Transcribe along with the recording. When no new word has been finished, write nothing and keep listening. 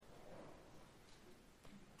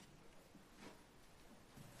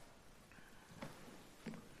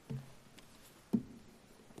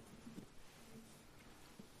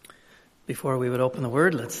Before we would open the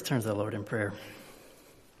Word, let's turn to the Lord in prayer.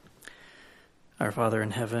 Our Father in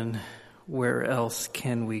heaven, where else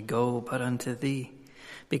can we go but unto Thee?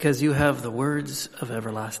 Because You have the words of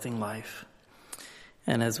everlasting life.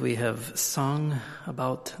 And as we have sung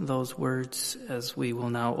about those words, as we will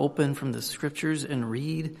now open from the Scriptures and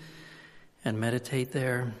read and meditate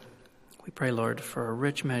there, we pray, Lord, for a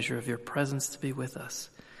rich measure of Your presence to be with us,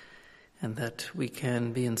 and that we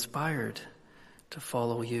can be inspired to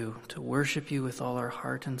follow You, to worship You with all our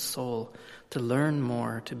heart and soul, to learn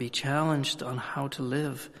more, to be challenged on how to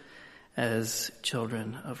live as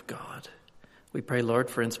children of God. We pray, Lord,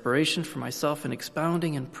 for inspiration for myself in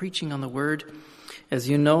expounding and preaching on the Word. As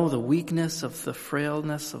You know, the weakness of the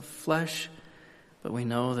frailness of flesh, but we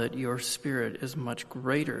know that Your Spirit is much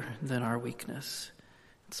greater than our weakness.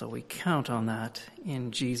 So we count on that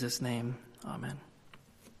in Jesus' name. Amen.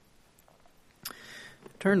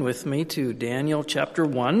 Turn with me to Daniel chapter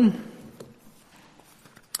 1.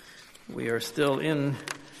 We are still in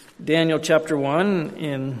Daniel chapter 1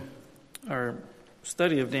 in our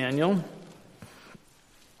study of Daniel.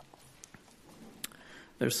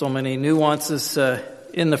 There's so many nuances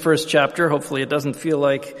in the first chapter. Hopefully it doesn't feel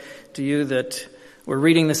like to you that we're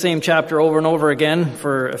reading the same chapter over and over again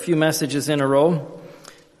for a few messages in a row.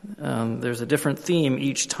 There's a different theme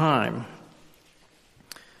each time.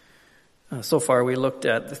 So far we looked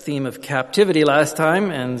at the theme of captivity last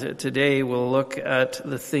time, and today we'll look at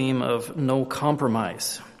the theme of no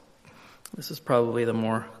compromise. This is probably the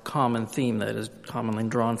more common theme that is commonly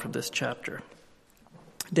drawn from this chapter.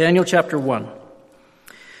 Daniel chapter 1.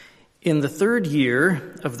 In the 3rd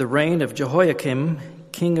year of the reign of Jehoiakim,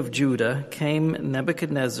 king of Judah, came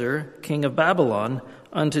Nebuchadnezzar, king of Babylon,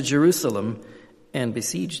 unto Jerusalem, and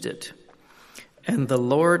besieged it. And the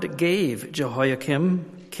Lord gave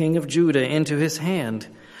Jehoiakim, king of Judah, into his hand,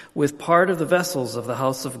 with part of the vessels of the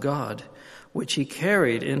house of God, which he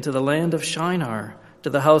carried into the land of Shinar, to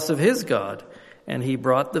the house of his God, and he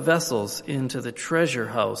brought the vessels into the treasure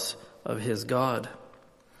house of his God.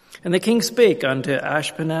 And the king spake unto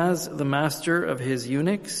Ashpenaz, the master of his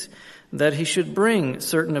eunuchs, that he should bring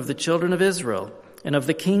certain of the children of Israel, and of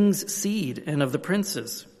the king's seed, and of the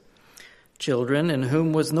princes, children in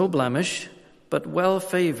whom was no blemish, but well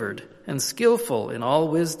favored, and skillful in all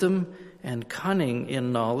wisdom, and cunning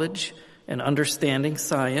in knowledge, and understanding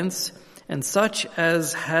science, and such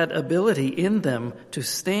as had ability in them to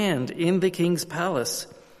stand in the king's palace,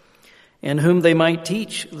 and whom they might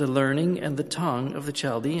teach the learning and the tongue of the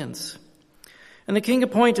Chaldeans. And the king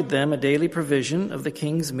appointed them a daily provision of the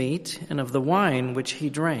king's meat and of the wine which he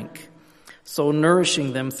drank, so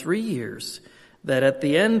nourishing them 3 years, that at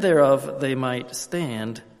the end thereof they might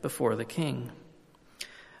stand before the king.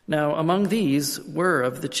 Now among these were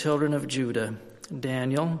of the children of Judah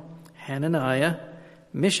Daniel, Hananiah,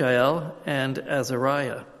 Mishael, and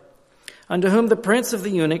Azariah, unto whom the prince of the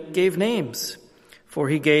eunuch gave names. For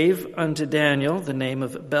he gave unto Daniel the name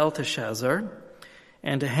of Belteshazzar,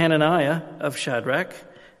 and to Hananiah of Shadrach,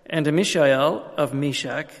 and to Mishael of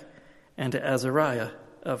Meshach, and to Azariah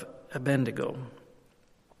of Abednego.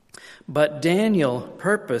 But Daniel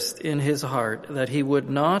purposed in his heart that he would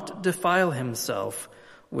not defile himself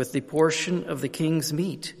with the portion of the king's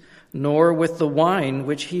meat, nor with the wine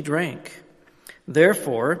which he drank.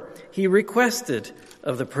 Therefore he requested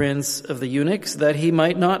of the prince of the eunuchs that he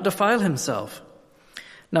might not defile himself.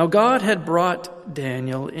 Now God had brought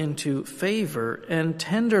Daniel into favor and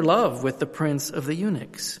tender love with the prince of the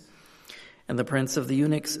eunuchs. And the prince of the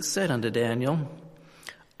eunuchs said unto Daniel,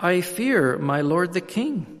 I fear my lord the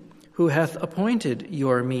king, who hath appointed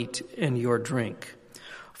your meat and your drink.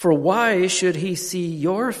 For why should he see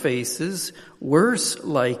your faces worse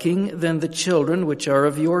liking than the children which are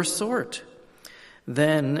of your sort?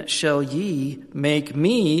 Then shall ye make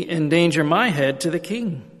me endanger my head to the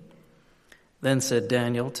king. Then said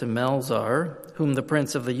Daniel to Melzar, whom the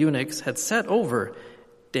prince of the eunuchs had set over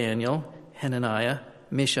Daniel, Hananiah,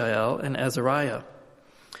 Mishael, and Azariah,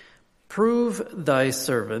 Prove thy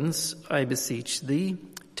servants, I beseech thee,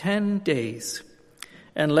 10 days,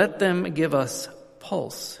 and let them give us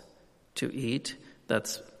pulse to eat,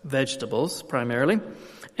 that's vegetables primarily,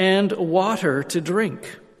 and water to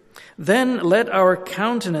drink. Then let our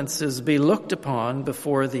countenances be looked upon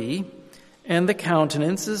before thee, and the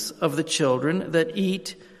countenances of the children that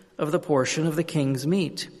eat of the portion of the king's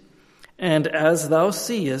meat. And as thou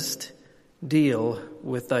seest, deal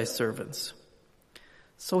with thy servants.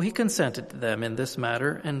 So he consented to them in this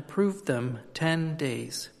matter and proved them 10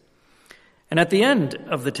 days. And at the end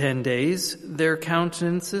of the 10 days, their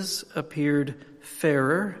countenances appeared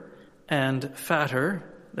fairer and fatter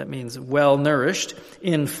that means well nourished,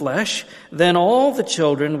 in flesh, than all the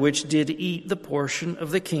children which did eat the portion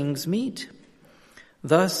of the king's meat.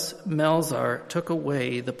 Thus Melzar took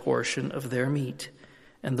away the portion of their meat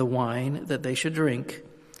and the wine that they should drink,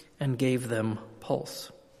 and gave them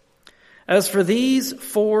pulse. As for these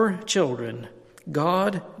 4 children,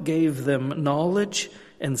 God gave them knowledge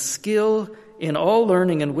and skill in all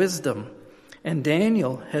learning and wisdom, and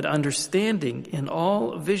Daniel had understanding in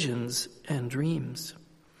all visions and dreams.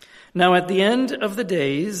 Now at the end of the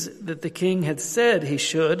days that the king had said he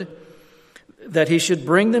should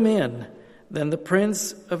bring them in, then the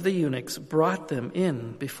prince of the eunuchs brought them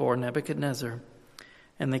in before Nebuchadnezzar.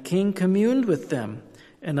 And the king communed with them,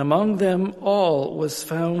 and among them all was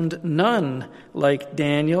found none like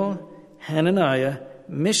Daniel, Hananiah,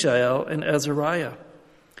 Mishael, and Azariah.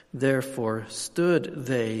 Therefore stood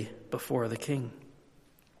they before the king.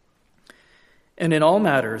 And in all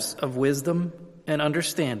matters of wisdom and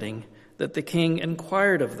understanding that the king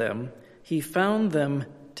inquired of them, he found them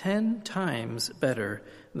 10 times better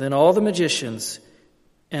than all the magicians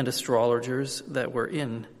and astrologers that were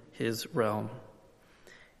in his realm.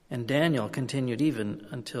 And Daniel continued even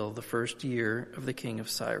until the 1st year of the king of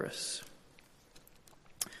Cyrus.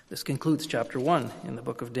 This concludes chapter 1 in the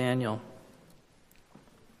book of Daniel.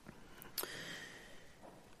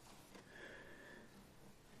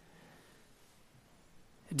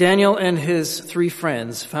 Daniel and his 3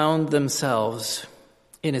 friends found themselves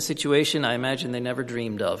in a situation I imagine they never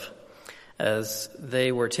dreamed of, as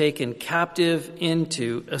they were taken captive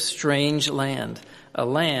into a strange land, a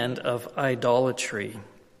land of idolatry.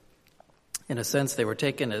 In a sense, they were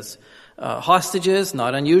taken as hostages,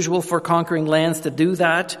 not unusual for conquering lands to do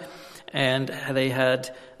that. And they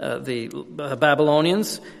had, the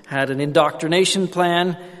Babylonians had an indoctrination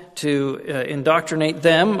plan to indoctrinate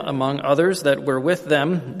them, among others that were with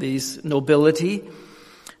them, these nobility,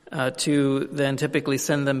 to then typically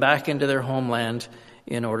send them back into their homeland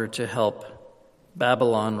in order to help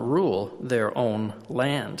Babylon rule their own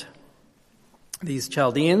land. These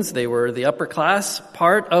Chaldeans, they were the upper class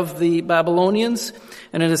part of the Babylonians.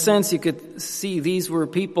 And in a sense, you could see these were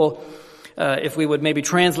people, if we would maybe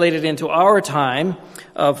translate it into our time,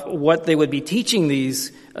 of what they would be teaching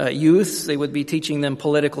these youths. They would be teaching them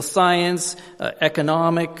political science,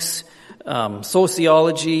 economics,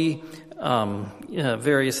 sociology,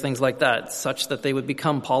 various things like that, such that they would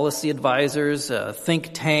become policy advisors, think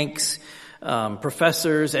tanks,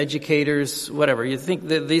 professors, educators, whatever. You think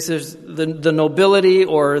that this is the nobility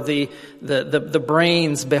or the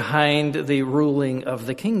brains behind the ruling of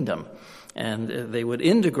the kingdom. And they would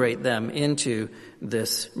integrate them into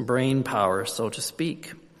this brain power, so to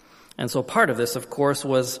speak. And so part of this, of course,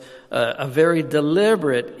 was a very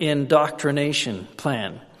deliberate indoctrination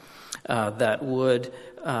plan that would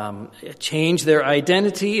change their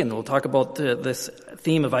identity, and we'll talk about this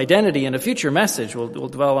theme of identity in a future message. We'll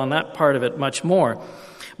dwell on that part of it much more.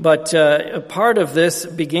 But part of this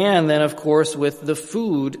began then, of course, with the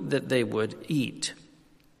food that they would eat.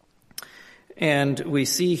 And we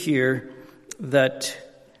see here that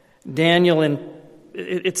Daniel,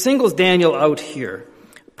 it singles Daniel out here,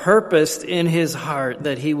 purposed in his heart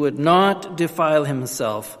that he would not defile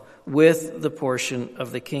himself with the portion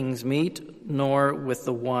of the king's meat, nor with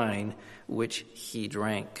the wine which he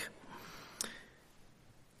drank.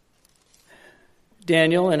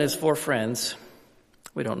 Daniel and his 4 friends,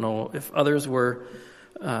 we don't know if others were,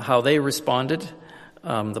 how they responded.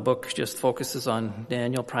 The book just focuses on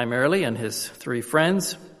Daniel primarily and his 3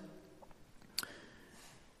 friends,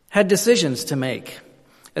 had decisions to make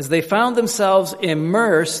as they found themselves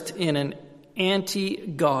immersed in an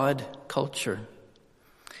anti-God culture,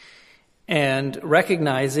 and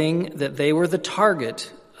recognizing that they were the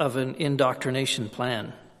target of an indoctrination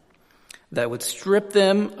plan that would strip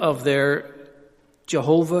them of their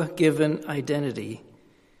Jehovah-given identity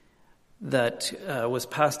that was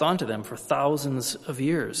passed on to them for thousands of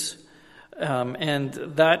years. And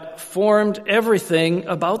that formed everything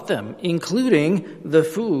about them, including the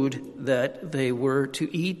food that they were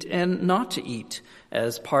to eat and not to eat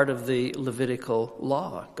as part of the Levitical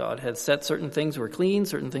law. God had set certain things were clean,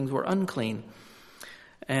 certain things were unclean.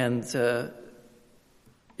 And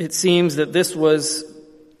it seems that this was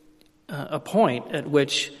a point at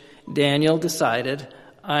which Daniel decided,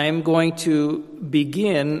 I'm going to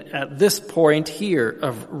begin at this point here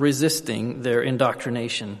of resisting their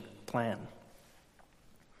indoctrination plan.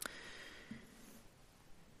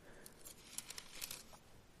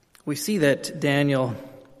 We see that Daniel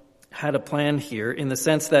had a plan here in the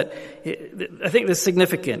sense that, I think this is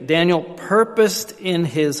significant. Daniel purposed in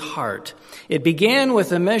his heart. It began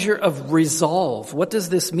with a measure of resolve. What does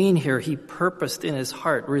this mean here? He purposed in his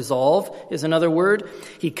heart. Resolve is another word.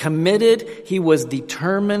 He committed. He was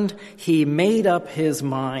determined. He made up his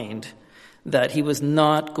mind that he was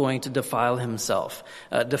not going to defile himself.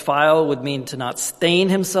 Defile would mean to not stain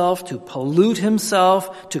himself, to pollute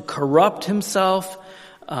himself, to corrupt himself.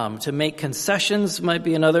 To make concessions might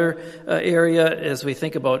be another area as we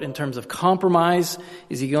think about in terms of compromise.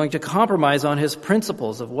 Is he going to compromise on his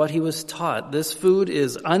principles of what he was taught? This food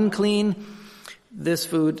is unclean. This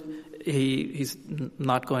food he's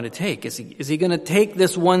not going to take. Is he going to take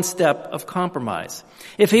this one step of compromise?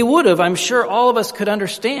 If he would have, I'm sure all of us could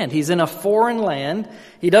understand. He's in a foreign land.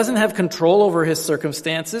 He doesn't have control over his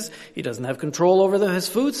circumstances. He doesn't have control over his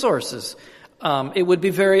food sources. It would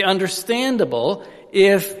be very understandable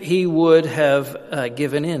if he would have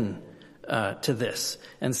given in to this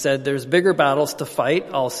and said, there's bigger battles to fight.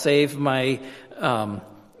 I'll save my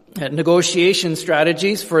negotiation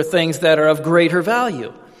strategies for things that are of greater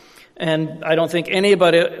value. And I don't think any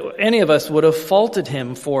of us would have faulted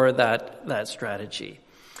him for that strategy.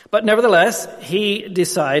 But nevertheless, he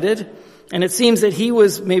decided, and it seems that he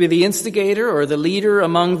was maybe the instigator or the leader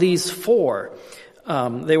among these four.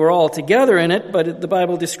 They were all together in it, but the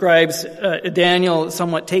Bible describes Daniel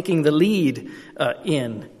somewhat taking the lead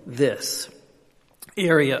in this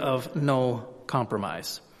area of no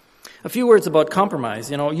compromise. A few words about compromise.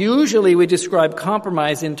 Usually we describe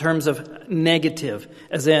compromise in terms of negative,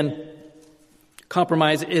 as in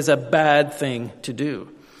compromise is a bad thing to do.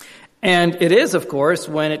 And it is, of course,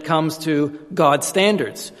 when it comes to God's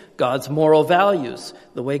standards, God's moral values,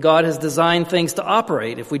 the way God has designed things to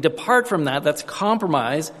operate. If we depart from that, that's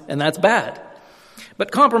compromise, and that's bad.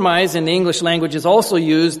 But compromise in the English language is also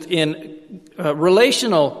used in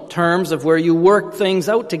relational terms of where you work things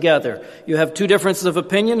out together. You have two differences of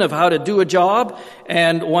opinion of how to do a job,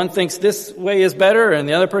 and one thinks this way is better, and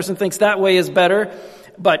the other person thinks that way is better,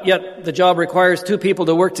 but yet the job requires two people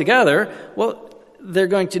to work together. Well, they're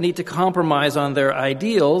going to need to compromise on their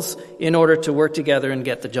ideals in order to work together and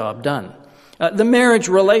get the job done. The marriage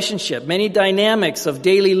relationship, many dynamics of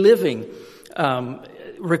daily living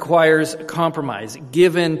requires compromise,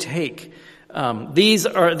 give and take. This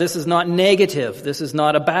is not negative. This is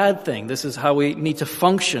not a bad thing. This is how we need to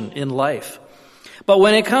function in life. But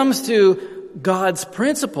when it comes to God's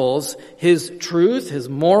principles, His truth, His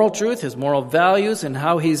moral values, and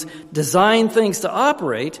how He's designed things to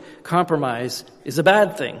operate, compromise is a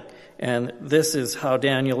bad thing. And this is how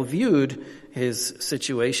Daniel viewed his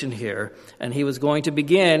situation here. And he was going to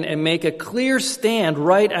begin and make a clear stand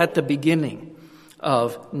right at the beginning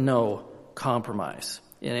of no compromise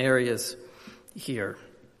in areas here.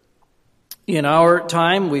 In our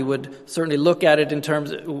time, we would certainly look at it in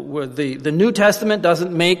terms of where the New Testament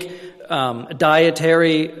doesn't make diet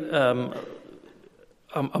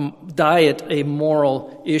a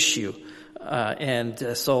moral issue.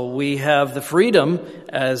 And so we have the freedom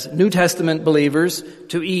as New Testament believers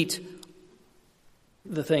to eat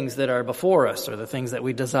the things that are before us or the things that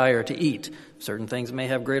we desire to eat. Certain things may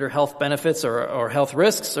have greater health benefits or health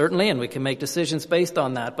risks, certainly, and we can make decisions based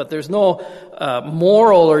on that. But there's no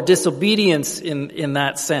moral or disobedience in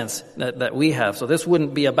that sense that we have. So this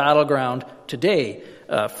wouldn't be a battleground today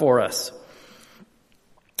for us.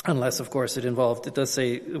 Unless, of course, it does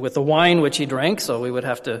say with the wine which he drank, so we would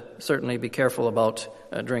have to certainly be careful about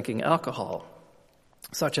drinking alcohol,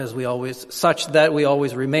 such that we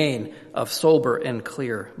always remain of sober and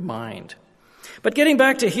clear mind. But getting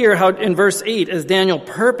back to here, how in verse 8, as Daniel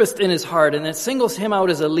purposed in his heart, and it singles him out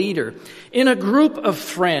as a leader, in a group of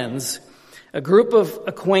friends, a group of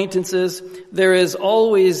acquaintances, there is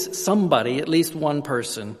always somebody, at least one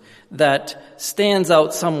person, that stands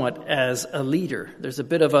out somewhat as a leader. There's a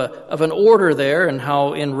bit of an order there, and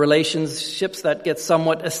how in relationships that gets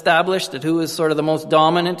somewhat established, that who is sort of the most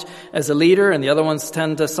dominant as a leader, and the other ones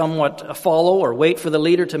tend to somewhat follow or wait for the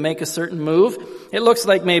leader to make a certain move. It looks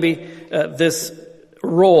like maybe this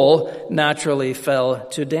role naturally fell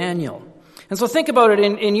to Daniel. And so think about it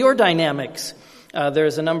in your dynamics.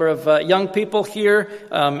 There's a number of young people here,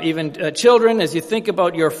 even children, as you think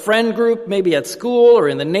about your friend group, maybe at school or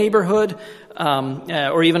in the neighborhood,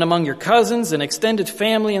 or even among your cousins and extended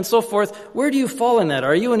family and so forth. Where do you fall in that?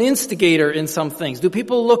 Are you an instigator in some things? Do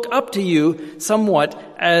people look up to you somewhat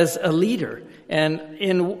as a leader?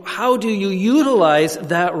 And how do you utilize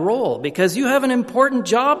that role? Because you have an important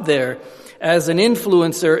job there as an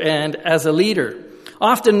influencer and as a leader.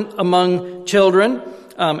 Often among children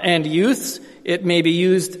and youths, it may be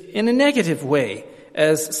used in a negative way,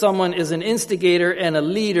 as someone is an instigator and a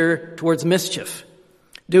leader towards mischief.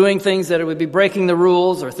 Doing things that would be breaking the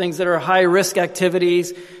rules, or things that are high-risk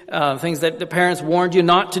activities, things that the parents warned you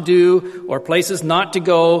not to do, or places not to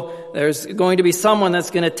go. There's going to be someone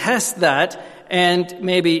that's going to test that and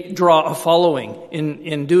maybe draw a following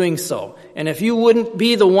in doing so. And if you wouldn't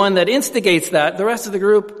be the one that instigates that, the rest of the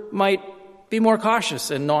group might be more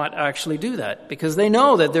cautious and not actually do that, because they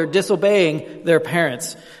know that they're disobeying their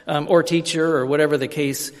parents or teacher or whatever the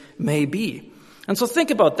case may be. And so think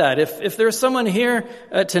about that. If there's someone here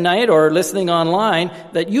tonight or listening online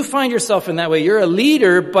that you find yourself in that way, you're a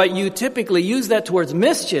leader, but you typically use that towards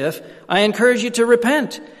mischief, I encourage you to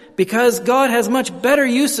repent, because God has much better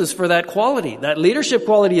uses for that quality. That leadership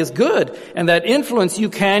quality is good, and that influence you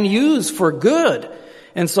can use for good.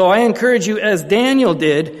 And so I encourage you, as Daniel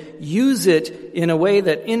did, use it in a way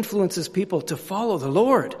that influences people to follow the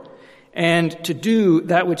Lord and to do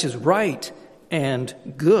that which is right and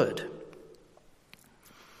good.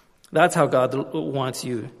 That's how God wants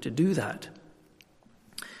you to do that.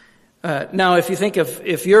 Now, if you think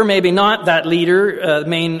if you're maybe not that leader,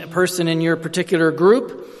 main person in your particular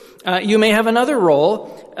group, you may have another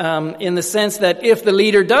role in the sense that if the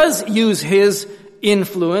leader does use his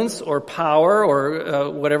influence or power or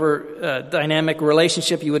whatever dynamic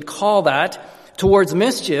relationship you would call that towards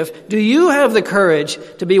mischief, do you have the courage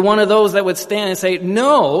to be one of those that would stand and say,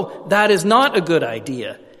 no, that is not a good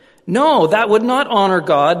idea? No, that would not honor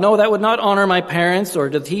God. No, that would not honor my parents or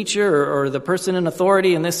the teacher or the person in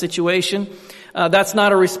authority in this situation. That's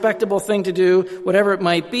not a respectable thing to do, whatever it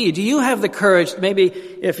might be. Do you have the courage, maybe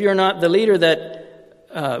if you're not the leader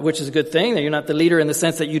that, which is a good thing, that you're not the leader in the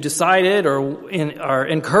sense that you decided or are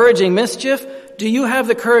encouraging mischief, do you have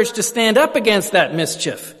the courage to stand up against that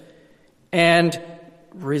mischief and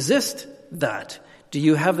resist that? Do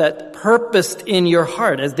you have that purposed in your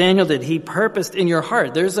heart? As Daniel did, he purposed in your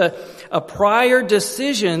heart. There's a prior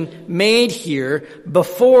decision made here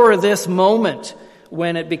before this moment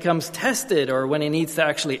when it becomes tested or when he needs to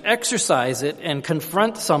actually exercise it and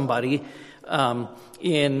confront somebody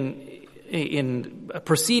in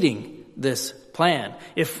proceeding this plan.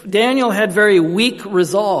 If Daniel had very weak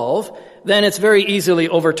resolve, then it's very easily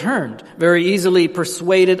overturned, very easily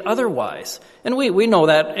persuaded otherwise. And we know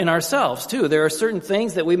that in ourselves too. There are certain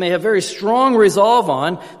things that we may have very strong resolve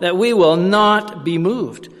on that we will not be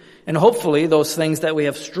moved. And hopefully those things that we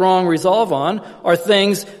have strong resolve on are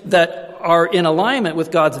things that are in alignment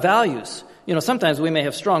with God's values. You know, sometimes we may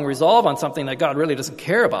have strong resolve on something that God really doesn't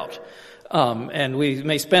care about. And we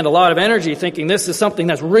may spend a lot of energy thinking this is something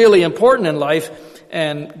that's really important in life,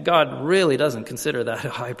 and God really doesn't consider that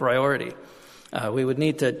a high priority. We would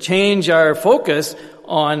need to change our focus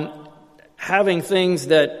on having things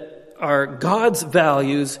that are God's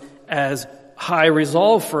values as high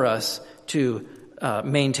resolve for us to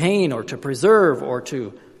maintain or to preserve or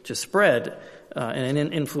to spread and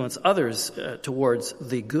influence others towards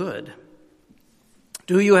the good.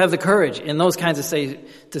 Do you have the courage in those kinds of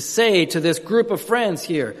to say to this group of friends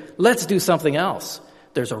here, let's do something else?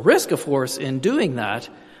 There's a risk, of course, in doing that,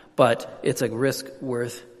 but it's a risk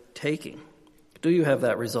worth taking. Do you have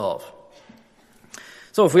that resolve?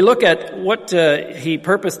 So if we look at what he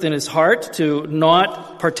purposed in his heart to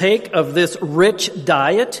not partake of this rich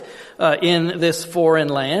diet in this foreign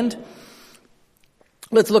land,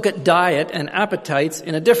 let's look at diet and appetites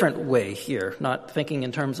in a different way here, not thinking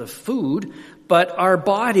in terms of food, but our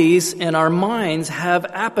bodies and our minds have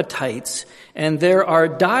appetites, and there are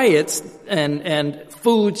diets and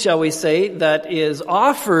food, shall we say, that is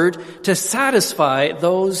offered to satisfy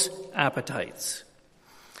those appetites.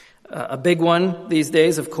 A big one these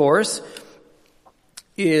days, of course,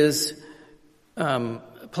 is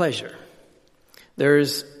pleasure.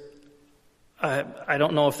 I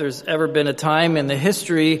don't know if there's ever been a time in the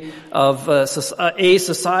history of a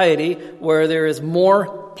society where there is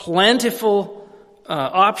more plentiful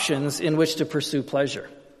options in which to pursue pleasure.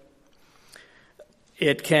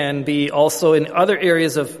 It can be also in other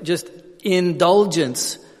areas of just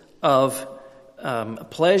indulgence of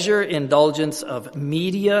pleasure, indulgence of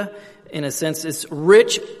media. In a sense, it's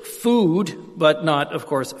rich food, but not, of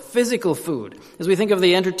course, physical food. As we think of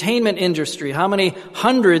the entertainment industry, how many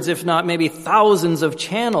hundreds, if not maybe thousands of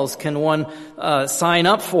channels can one sign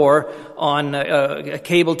up for on a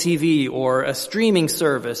cable TV or a streaming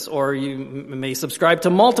service, or you may subscribe to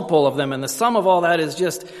multiple of them, and the sum of all that is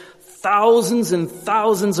just thousands and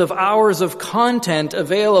thousands of hours of content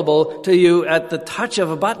available to you at the touch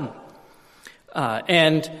of a button.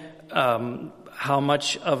 How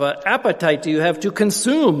much of an appetite do you have to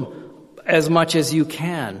consume as much as you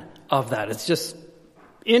can of that? It's just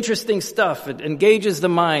interesting stuff. It engages the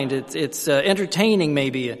mind. It's entertaining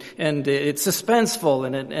maybe, and it's suspenseful,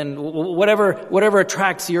 and whatever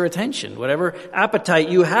attracts your attention, whatever appetite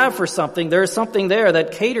you have for something, there's something there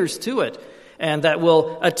that caters to it and that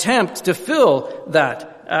will attempt to fill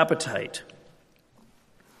that appetite.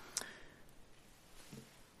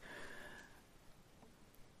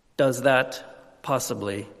 Does that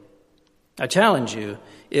possibly, I challenge you,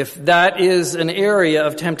 if that is an area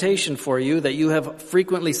of temptation for you that you have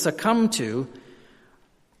frequently succumbed to,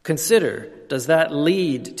 consider, does that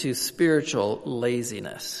lead to spiritual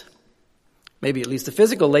laziness? Maybe at least a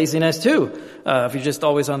physical laziness too, if you're just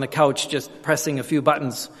always on the couch just pressing a few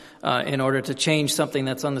buttons in order to change something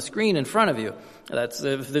that's on the screen in front of you.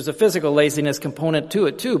 There's a physical laziness component to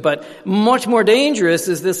it too, but much more dangerous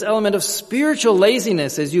is this element of spiritual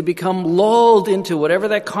laziness as you become lulled into whatever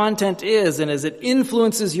that content is and as it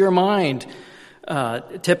influences your mind.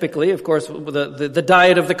 Typically, of course, the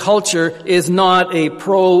diet of the culture is not a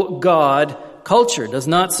pro-God culture, does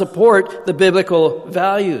not support the biblical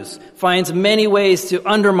values, finds many ways to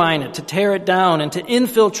undermine it, to tear it down, and to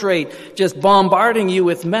infiltrate, just bombarding you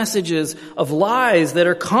with messages of lies that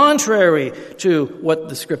are contrary to what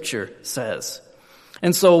the Scripture says.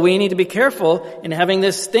 And so we need to be careful in having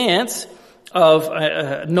this stance of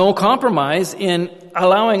no compromise in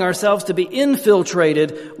allowing ourselves to be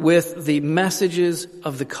infiltrated with the messages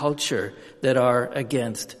of the culture that are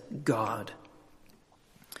against God.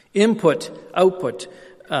 Input, output.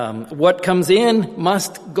 What comes in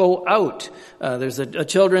must go out. There's a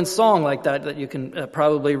children's song like that you can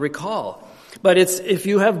probably recall. But if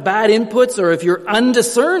you have bad inputs or if you're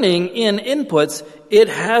undiscerning in inputs, it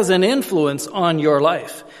has an influence on your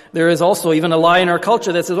life. There is also even a lie in our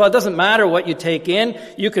culture that says, well, it doesn't matter what you take in.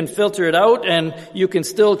 You can filter it out and you can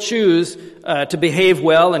still choose to behave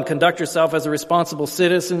well and conduct yourself as a responsible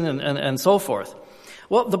citizen and so forth.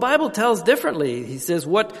 Well, the Bible tells differently. He says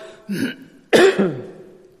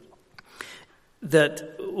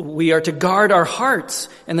that we are to guard our hearts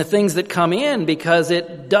and the things that come in because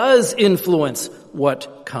it does influence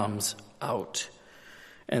what comes out.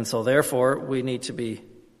 And so therefore, we need to be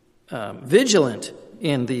vigilant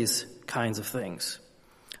in these kinds of things.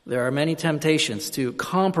 There are many temptations to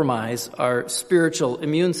compromise our spiritual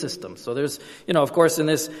immune system. So there's, of course, in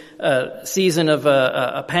this season of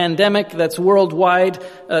a pandemic that's worldwide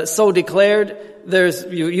so declared,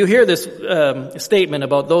 you hear this statement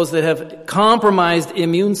about those that have compromised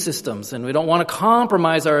immune systems, and we don't want to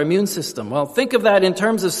compromise our immune system. Well, think of that in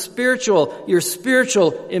terms of your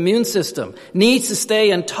spiritual immune system needs to stay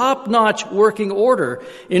in top-notch working order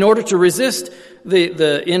in order to resist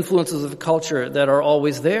the influences of the culture that are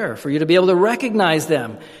always there, for you to be able to recognize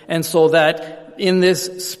them, and so that in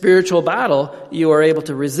this spiritual battle, you are able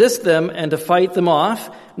to resist them and to fight them off,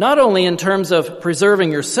 not only in terms of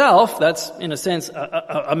preserving yourself, that's in a sense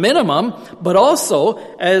a minimum, but also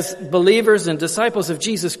as believers and disciples of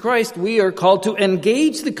Jesus Christ, we are called to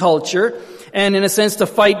engage the culture and in a sense to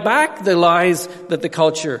fight back the lies that the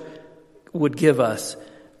culture would give us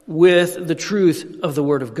with the truth of the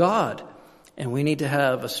Word of God. And we need to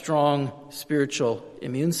have a strong spiritual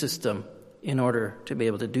immune system in order to be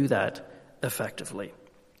able to do that effectively.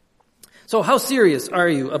 So how serious are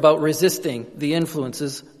you about resisting the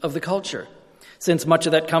influences of the culture? Since much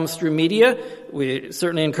of that comes through media, we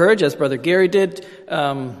certainly encourage, as Brother Gary did,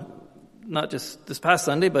 not just this past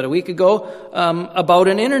Sunday, but a week ago, about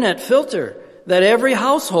an internet filter, that every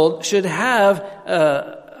household should have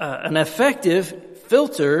an effective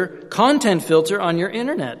content filter on your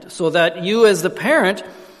internet, so that you as the parent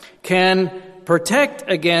can protect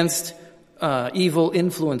against evil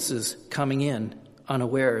influences coming in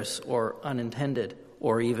unawares or unintended,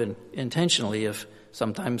 or even intentionally, if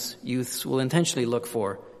sometimes youths will intentionally look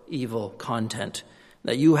for evil content.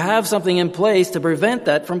 That you have something in place to prevent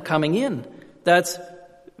that from coming in. That's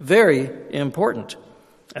very important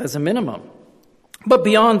as a minimum. But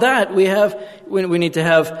beyond that, we need to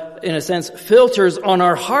have, in a sense, filters on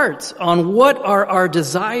our hearts, on what are our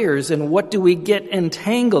desires and what do we get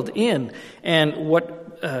entangled in and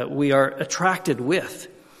what we are attracted with.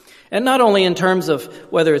 And not only in terms of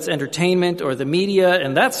whether it's entertainment or the media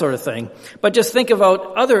and that sort of thing, but just think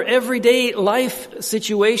about other everyday life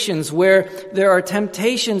situations where there are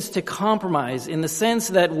temptations to compromise, in the sense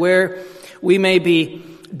that where we may be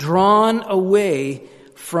drawn away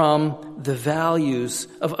from the values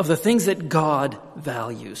of the things that God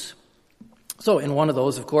values. So in one of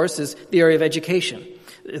those, of course, is the area of education.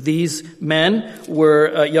 These men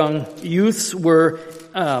were, young youths were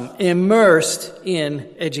immersed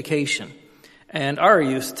in education. And our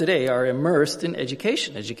youth today are immersed in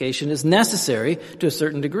education. Education is necessary to a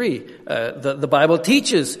certain degree. The Bible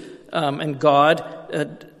teaches, and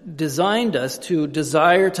God designed us to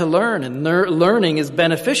desire to learn, and learning is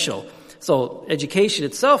beneficial. So education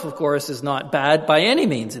itself, of course, is not bad by any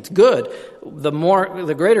means. It's good.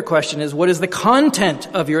 The greater question is, what is the content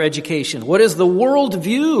of your education? What is the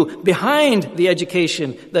worldview behind the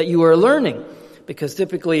education that you are learning? Because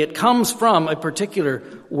typically it comes from a particular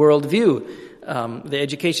worldview. The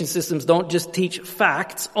education systems don't just teach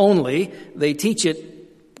facts only. They teach it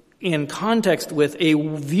in context with a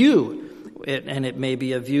view. And it may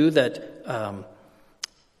be a view that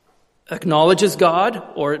acknowledges God,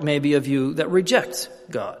 or it may be a view that rejects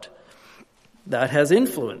God. That has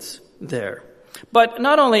influence there. But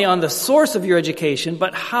not only on the source of your education,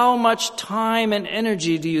 but how much time and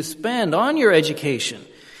energy do you spend on your education?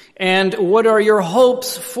 And what are your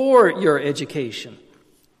hopes for your education?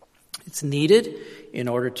 It's needed in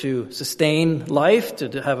order to sustain life,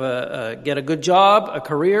 to have get a good job, a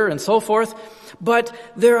career, and so forth. But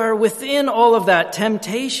there are within all of that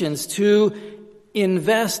temptations to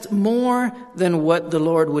invest more than what the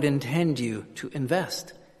Lord would intend you to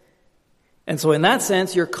invest. And so in that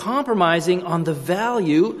sense, you're compromising on the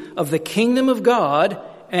value of the kingdom of God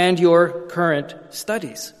and your current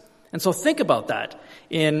studies. And so think about that.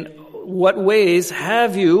 In what ways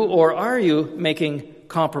have you or are you making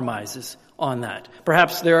compromises on that?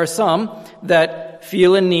 Perhaps there are some that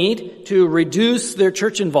feel a need to reduce their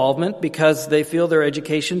church involvement because they feel their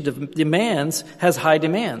education has high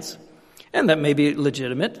demands. And that may be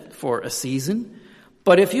legitimate for a season.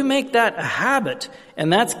 But if you make that a habit,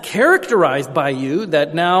 and that's characterized by you,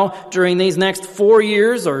 that now during these next 4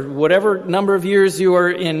 years or whatever number of years you are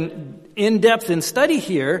in depth in study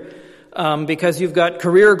here, because you've got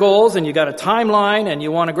career goals and you've got a timeline and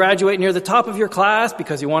you want to graduate near the top of your class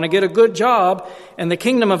because you want to get a good job, and the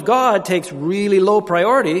kingdom of God takes really low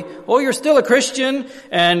priority. Oh, you're still a Christian,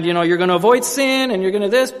 and you're going to avoid sin and you're going to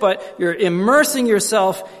this, but you're immersing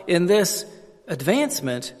yourself in this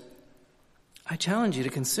advancement. I challenge you to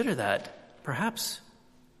consider that. Perhaps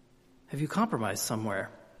have you compromised somewhere?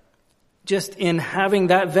 Just in having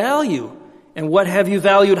that value. And what have you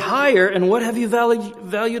valued higher, and what have you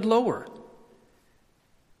valued lower?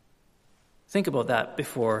 Think about that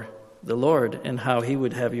before the Lord and how He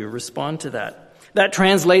would have you respond to that. That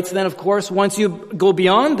translates then, of course, once you go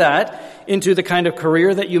beyond that into the kind of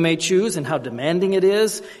career that you may choose and how demanding it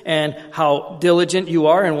is and how diligent you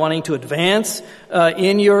are in wanting to advance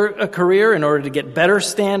in your career in order to get better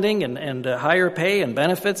standing and higher pay and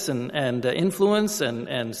benefits and influence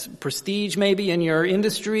and prestige maybe in your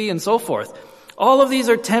industry and so forth. All of these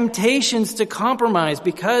are temptations to compromise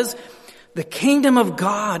because the kingdom of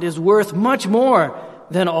God is worth much more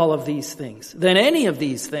than all of these things, than any of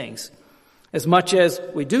these things. As much as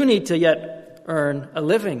we do need to yet earn a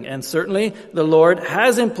living. And certainly the Lord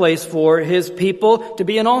has in place for His people to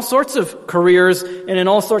be in all sorts of careers and in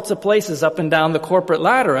all sorts of places up and down the corporate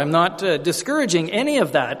ladder. I'm not discouraging any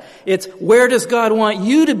of that. It's where does God want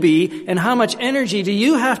you to be, and how much energy do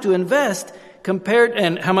you have to invest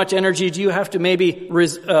and how much energy do you have to maybe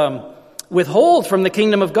withhold from the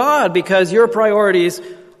kingdom of God because your priorities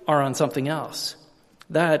are on something else.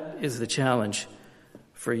 That is the challenge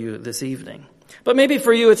for you this evening. But maybe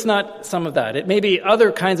for you it's not some of that. It may be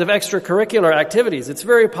other kinds of extracurricular activities. It's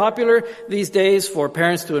very popular these days for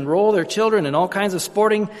parents to enroll their children in all kinds of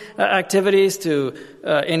sporting activities, to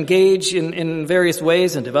engage in various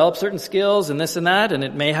ways and develop certain skills and this and that, and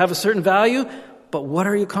it may have a certain value, but what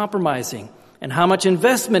are you compromising? And how much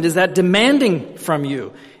investment is that demanding from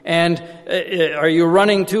you? And are you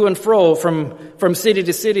running to and fro from city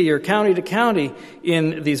to city or county to county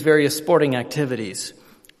in these various sporting activities?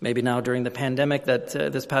 Maybe now during the pandemic that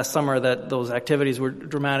this past summer that those activities were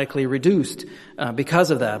dramatically reduced because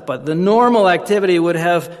of that. But the normal activity would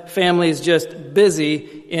have families just busy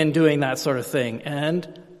in doing that sort of thing. And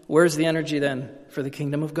where's the energy then for the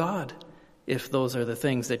kingdom of God if those are the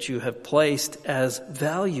things that you have placed as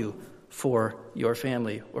value for your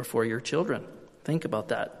family or for your children? Think about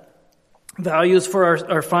that. Values for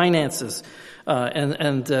our finances.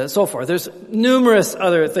 And so forth. There's numerous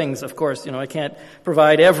other things, of course. I can't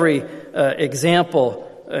provide every example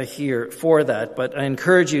here for that, but I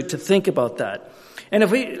encourage you to think about that. And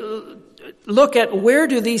if we look at where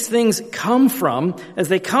do these things come from, as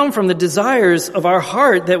they come from the desires of our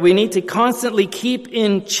heart that we need to constantly keep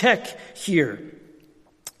in check here.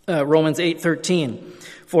 Romans 8:13.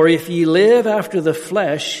 For if ye live after the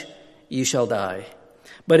flesh, ye shall die.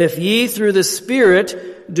 But if ye through the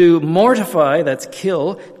Spirit do mortify, that's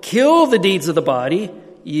kill the deeds of the body,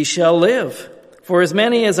 ye shall live. For as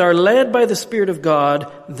many as are led by the Spirit of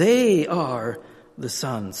God, they are the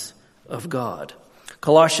sons of God.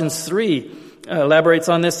 Colossians 3 elaborates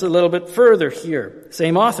on this a little bit further here.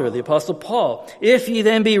 Same author, the Apostle Paul. If ye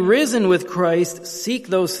then be risen with Christ, seek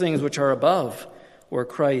those things which are above, where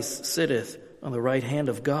Christ sitteth on the right hand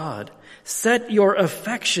of God. Set your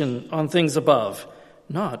affection on things above,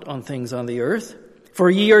 not on things on the earth. For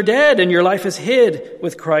ye are dead, and your life is hid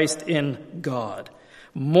with Christ in God.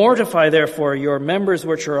 Mortify therefore your members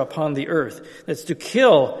which are upon the earth. That's to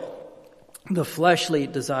kill the fleshly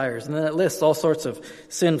desires. And then it lists all sorts of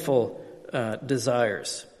sinful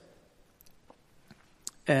desires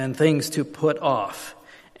and things to put off,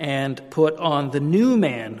 and put on the new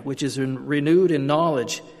man, which is renewed in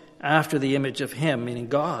knowledge after the image of him, meaning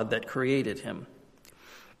God that created him.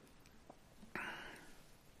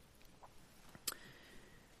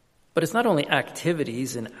 But it's not only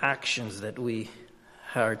activities and actions that we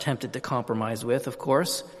are tempted to compromise with, of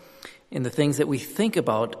course, in the things that we think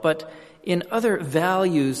about, but in other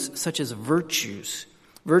values such as virtues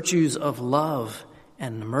of love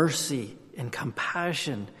and mercy and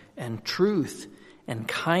compassion and truth and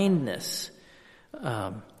kindness.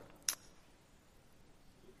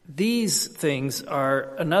 These things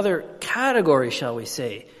are another category, shall we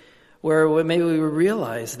say, where maybe we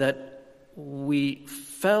realize that we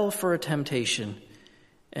fell for a temptation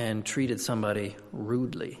and treated somebody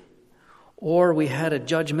rudely. Or we had a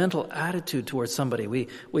judgmental attitude towards somebody.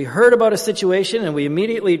 We heard about a situation and we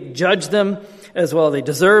immediately judged them as well. They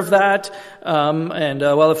deserve that.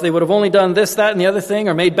 Well, if they would have only done this, that, and the other thing,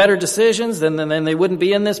 or made better decisions, then they wouldn't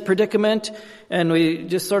be in this predicament. And we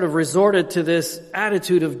just sort of resorted to this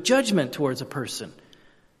attitude of judgment towards a person.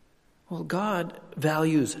 Well, God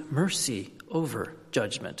values mercy over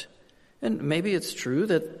judgment. And maybe it's true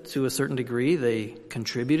that to a certain degree they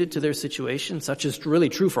contributed to their situation. Such is really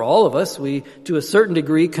true for all of us. We, to a certain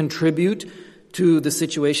degree, contribute to the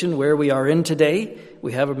situation where we are in today.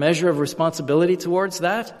 We have a measure of responsibility towards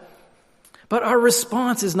that. But our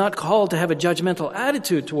response is not called to have a judgmental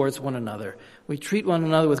attitude towards one another. We treat one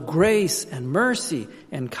another with grace and mercy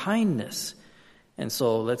and kindness. And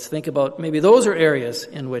so let's think about maybe those are areas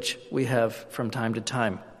in which we have from time to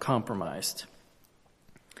time compromised.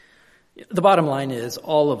 The bottom line is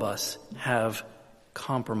all of us have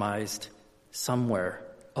compromised somewhere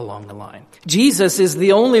along the line. Jesus is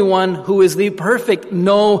the only one who is the perfect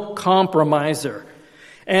no compromiser.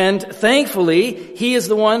 And thankfully, he is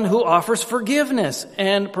the one who offers forgiveness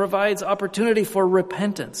and provides opportunity for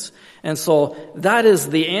repentance. And so that is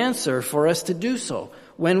the answer for us to do so.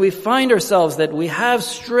 When we find ourselves that we have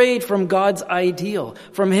strayed from God's ideal,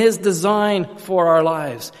 from his design for our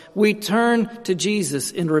lives, we turn to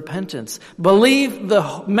Jesus in repentance. Believe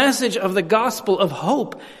the message of the gospel of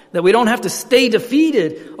hope, that we don't have to stay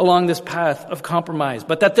defeated along this path of compromise,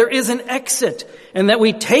 but that there is an exit, and that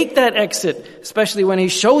we take that exit, especially when he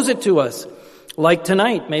shows it to us. Like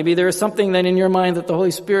tonight, maybe there is something that in your mind that the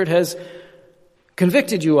Holy Spirit has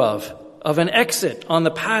convicted you of an exit on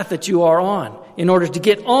the path that you are on, in order to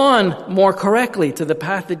get on more correctly to the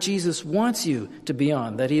path that Jesus wants you to be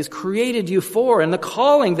on, that he has created you for, and the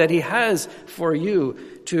calling that he has for you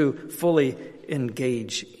to fully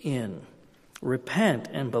engage in. Repent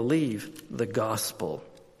and believe the gospel.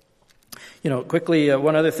 Quickly,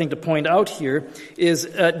 one other thing to point out here is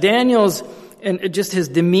Daniel's, and just his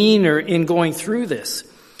demeanor in going through this.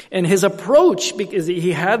 And his approach, because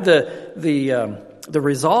he had the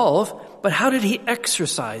resolve, but how did he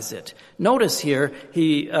exercise it? Notice here,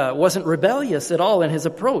 he wasn't rebellious at all in his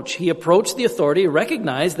approach. He approached the authority,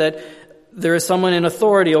 recognized that there is someone in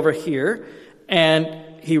authority over here, and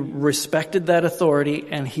he respected that authority,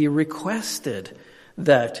 and he requested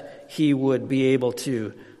that he would be able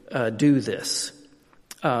to do this.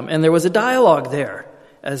 And there was a dialogue there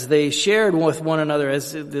as they shared with one another,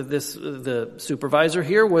 as the supervisor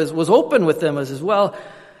here was open with them as well.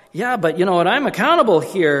 Yeah, but you know what, I'm accountable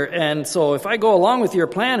here, and so if I go along with your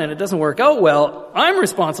plan and it doesn't work out well, I'm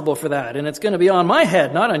responsible for that, and it's going to be on my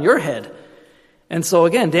head, not on your head. And so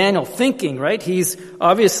again, Daniel thinking, right? He's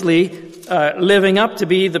obviously living up to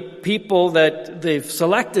be the people that they've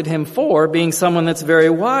selected him for, being someone that's very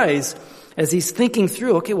wise, as he's thinking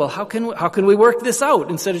through, okay, well, how can we work this out,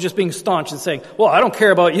 instead of just being staunch and saying, well, I don't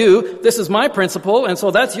care about you, this is my principle, and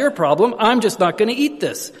so that's your problem, I'm just not going to eat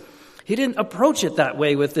this. He didn't approach it that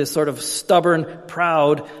way with this sort of stubborn,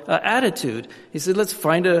 proud attitude. He said, let's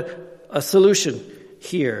find a solution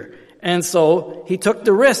here. And so he took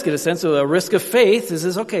the risk, in a sense, of a risk of faith. He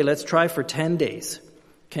says, okay, let's try for 10 days.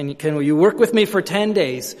 Can you work with me for 10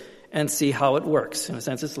 days? and see how it works. In a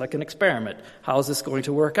sense, it's like an experiment. How is this going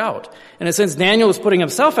to work out? In a sense, Daniel was putting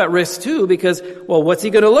himself at risk too, because, well, what's he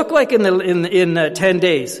going to look like in 10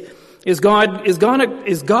 days? Is God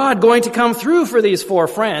going to come through for these 4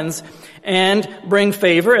 friends and bring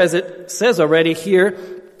favor, as it says already here,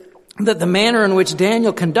 that the manner in which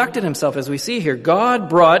Daniel conducted himself, as we see here, God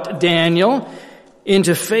brought Daniel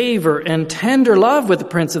into favor and tender love with the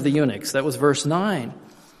prince of the eunuchs. That was verse 9.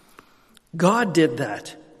 God did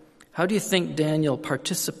that. How do you think Daniel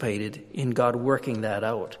participated in God working that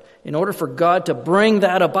out? In order for God to bring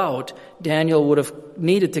that about, Daniel would have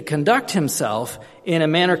needed to conduct himself in a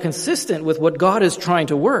manner consistent with what God is trying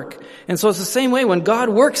to work. And so it's the same way when God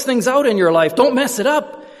works things out in your life. Don't mess it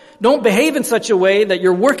up. Don't behave in such a way that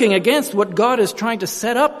you're working against what God is trying to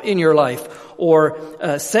set up in your life or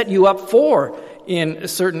set you up for in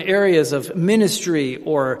certain areas of ministry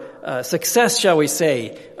or success, shall we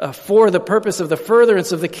say, for the purpose of the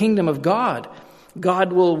furtherance of the kingdom of God.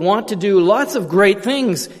 God will want to do lots of great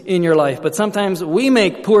things in your life, but sometimes we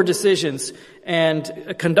make poor decisions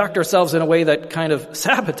and conduct ourselves in a way that kind of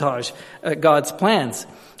sabotage God's plans.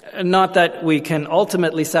 Not that we can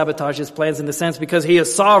ultimately sabotage His plans in the sense because He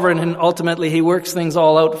is sovereign and ultimately He works things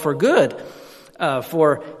all out for good,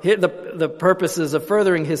 for the purposes of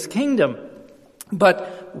furthering His kingdom.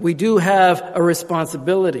 But we do have a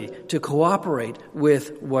responsibility to cooperate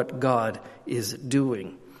with what God is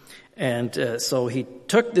doing. And so he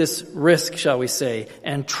took this risk, shall we say,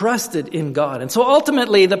 and trusted in God. And so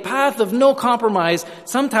ultimately, the path of no compromise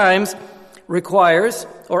sometimes requires,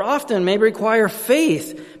 or often may require,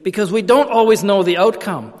 faith, because we don't always know the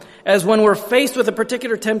outcome. As when we're faced with a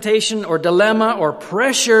particular temptation or dilemma or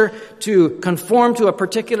pressure to conform to a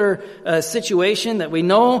particular situation that we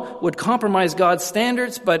know would compromise God's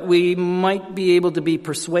standards, but we might be able to be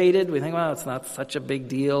persuaded. We think, well, it's not such a big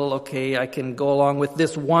deal. Okay, I can go along with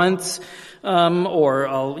this once, or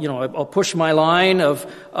I'll push my line of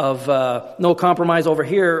no compromise over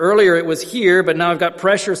here. Earlier it was here, but now I've got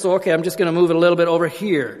pressure, so okay, I'm just going to move it a little bit over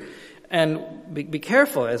here. And be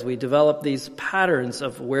careful as we develop these patterns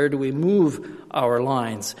of where do we move our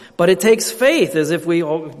lines. But it takes faith, as if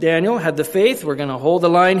Daniel had the faith, we're going to hold the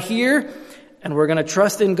line here, and we're going to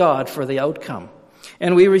trust in God for the outcome.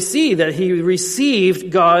 And we receive that he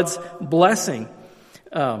received God's blessing.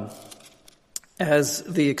 As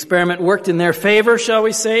the experiment worked in their favor, shall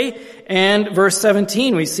we say. And verse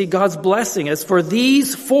 17, we see God's blessing. As for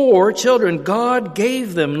these 4 children, God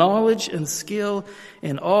gave them knowledge and skill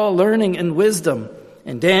in all learning and wisdom.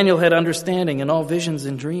 And Daniel had understanding in all visions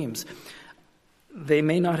and dreams. They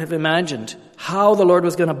may not have imagined how the Lord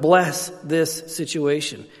was going to bless this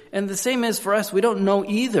situation. And the same is for us. We don't know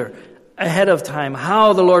either ahead of time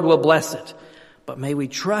how the Lord will bless it. But may we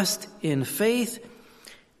trust in faith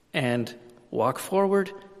and walk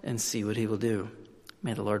forward and see what he will do.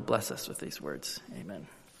 May the Lord bless us with these words. Amen.